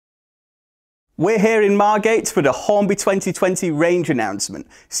We're here in Margate for the Hornby 2020 range announcement.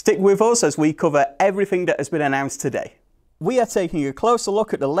 Stick with us as we cover everything that has been announced today. We are taking a closer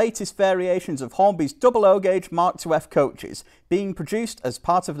look at the latest variations of Hornby's double-O gauge Mk2f coaches being produced as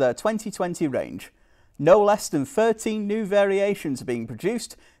part of their 2020 range. No less than 13 new variations are being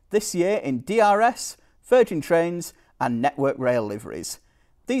produced this year in DRS, Virgin Trains and Network Rail liveries.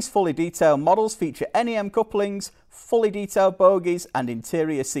 These fully detailed models feature NEM couplings, fully detailed bogies and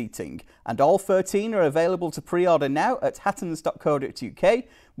interior seating, and all 13 are available to pre-order now at hattons.co.uk,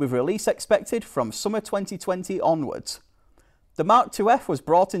 with release expected from summer 2020 onwards. The Mk2f was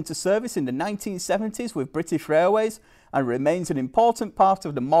brought into service in the 1970s with British Railways and remains an important part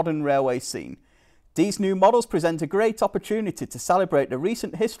of the modern railway scene. These new models present a great opportunity to celebrate the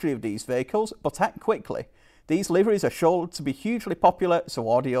recent history of these vehicles, but act quickly. These liveries are sure to be hugely popular, so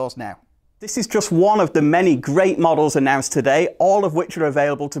order yours now. This is just one of the many great models announced today, all of which are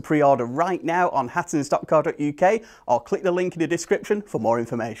available to pre-order right now on hattons.co.uk, or click the link in the description for more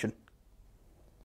information.